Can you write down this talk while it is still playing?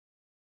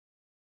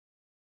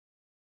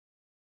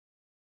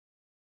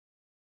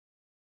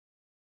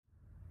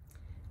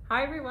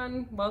Hi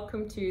everyone,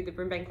 welcome to the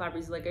Brimbank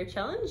Libraries Lego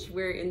Challenge.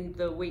 We're in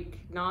the week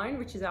 9,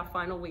 which is our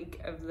final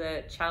week of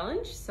the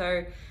challenge.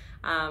 So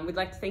we'd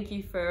like to thank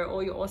you for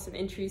all your awesome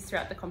entries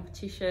throughout the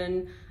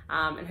competition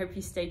and hope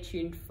you stay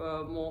tuned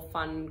for more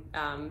fun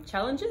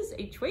challenges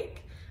each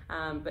week.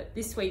 But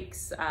this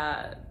week's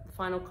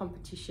final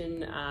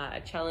competition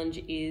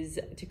challenge is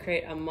to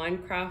create a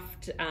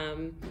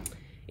Minecraft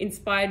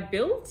inspired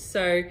build.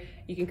 So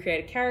you can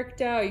create a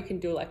character, or you can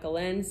do like a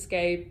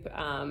landscape,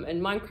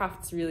 and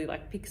Minecraft's really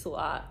like pixel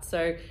art,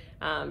 so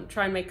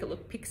try and make it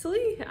look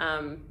pixely.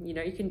 You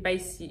know, you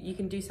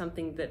can do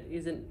something that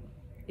isn't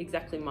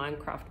exactly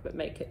Minecraft but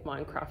make it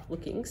Minecraft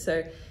looking.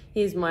 So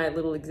here's my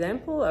little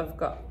example. I've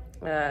got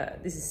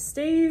this is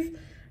Steve,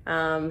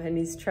 and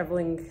he's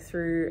traveling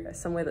through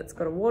somewhere that's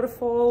got a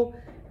waterfall.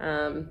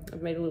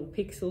 I've made a little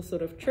pixel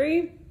sort of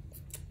tree,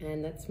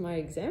 and that's my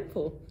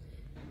example.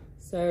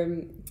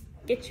 So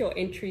get your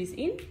entries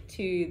in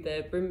to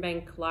the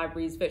Brimbank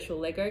Libraries Virtual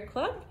Lego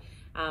Club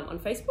on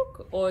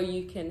Facebook, or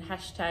you can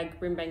hashtag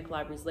Brimbank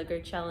Libraries Lego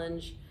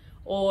Challenge,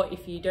 or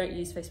if you don't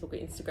use Facebook or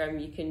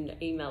Instagram, you can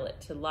email it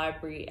to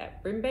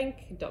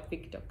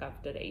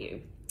library@brimbank.vic.gov.au.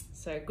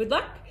 So good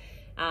luck,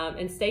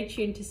 and stay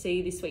tuned to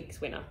see this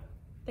week's winner.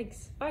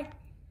 Thanks, bye.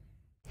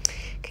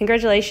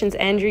 Congratulations,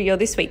 Andrew, you're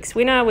this week's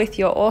winner with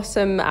your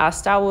awesome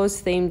Star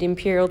Wars themed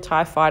Imperial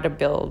TIE Fighter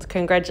build.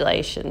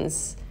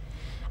 Congratulations.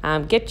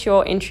 Get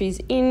your entries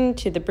in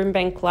to the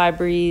Brimbank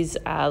Libraries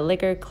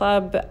Lego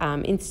Club,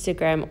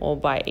 Instagram or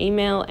by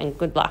email, and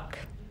good luck.